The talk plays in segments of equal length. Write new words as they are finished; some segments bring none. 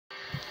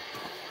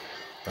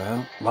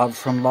Well, love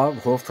from love,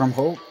 hope from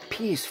hope,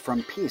 peace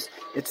from peace.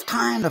 It's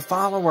time to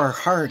follow our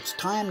hearts,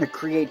 time to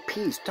create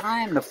peace,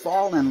 time to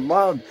fall in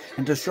love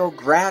and to show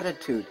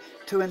gratitude,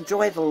 to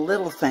enjoy the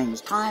little things,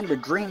 time to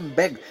dream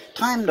big,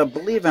 time to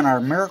believe in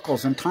our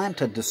miracles, and time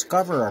to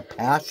discover our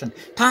passion,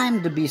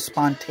 time to be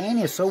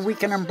spontaneous so we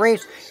can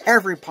embrace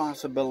every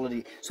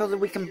possibility, so that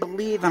we can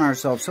believe in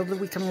ourselves, so that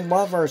we can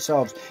love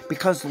ourselves,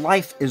 because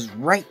life is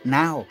right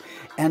now.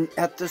 And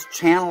at this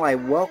channel, I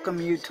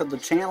welcome you to the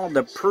channel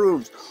that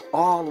proves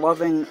all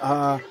loving,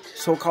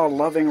 so-called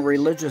loving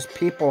religious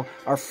people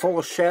are full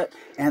of shit,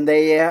 and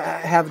they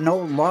have no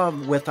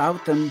love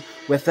within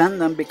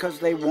them, because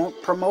they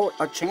won't promote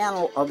a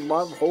channel of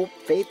love, hope,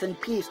 faith, and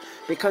peace,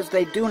 because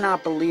they do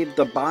not believe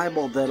the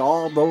Bible that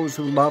all those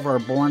who love are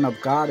born of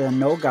God and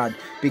know God,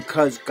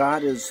 because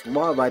God is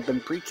love. I've been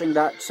preaching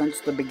that since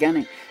the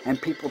beginning,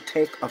 and people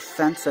take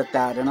offense at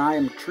that, and I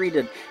am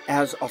treated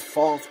as a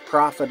false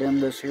prophet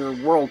in this here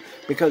world,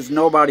 because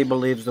nobody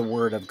believes the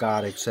word of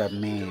God except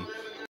me.